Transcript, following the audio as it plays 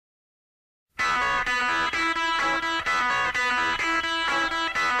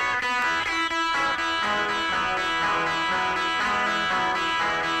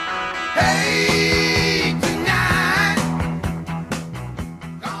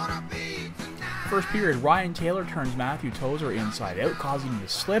first period, Ryan Taylor turns Matthew Tozer inside out, causing him to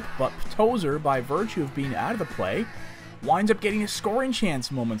slip, but Tozer, by virtue of being out of the play, winds up getting a scoring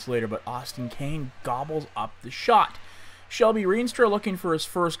chance moments later, but Austin Kane gobbles up the shot. Shelby Rienstra looking for his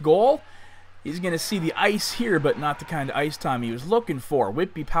first goal. He's going to see the ice here, but not the kind of ice time he was looking for.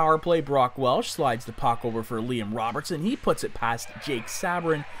 Whitby power play, Brock Welsh slides the puck over for Liam Robertson. He puts it past Jake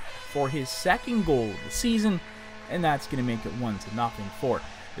Sabrin for his second goal of the season, and that's going to make it 1-0 for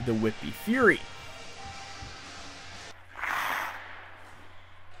the Whitby Fury.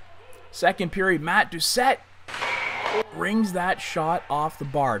 Second period, Matt Doucette rings that shot off the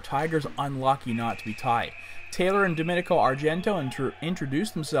bar. Tigers unlucky not to be tied. Taylor and Domenico Argento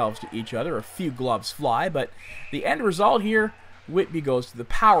introduce themselves to each other. A few gloves fly, but the end result here, Whitby goes to the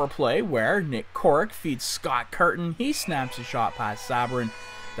power play where Nick Corrick feeds Scott Curtin. He snaps a shot past Sabrin.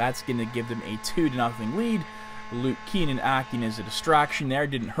 That's going to give them a 2-0 lead. Luke Keenan acting as a distraction there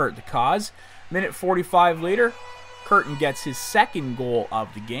didn't hurt the cause. Minute 45 later, Curtin gets his second goal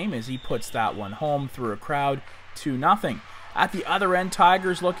of the game as he puts that one home through a crowd, 2-0. At the other end,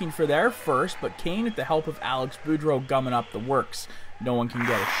 Tigers looking for their first, but Kane with the help of Alex Boudreau gumming up the works. No one can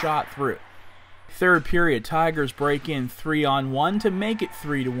get a shot through. Third period, Tigers break in 3-on-1 to make it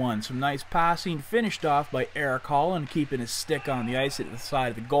 3-1. Some nice passing finished off by Eric Holland, keeping his stick on the ice at the side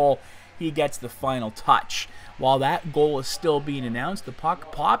of the goal. He gets the final touch. While that goal is still being announced, the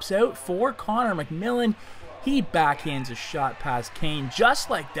puck pops out for Connor McMillan. He backhands a shot past Kane. Just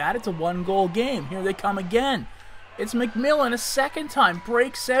like that, it's a one-goal game. Here they come again. It's McMillan a second time,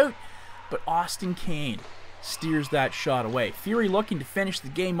 breaks out, but Austin Kane steers that shot away. Fury looking to finish the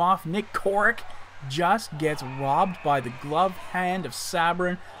game off. Nick Corrick just gets robbed by the gloved hand of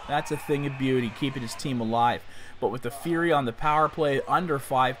Sabrin. That's a thing of beauty, keeping his team alive. But with the Fury on the power play, under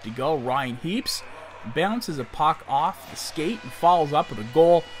 5 to go, Ryan Heaps bounces a puck off the skate and follows up with a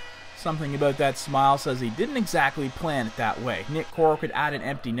goal. Something about that smile says he didn't exactly plan it that way. Nick Corrick would add an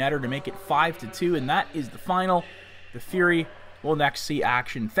empty netter to make it 5-2, and that is the final. The Fury will next see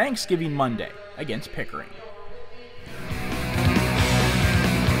action Thanksgiving Monday against Pickering.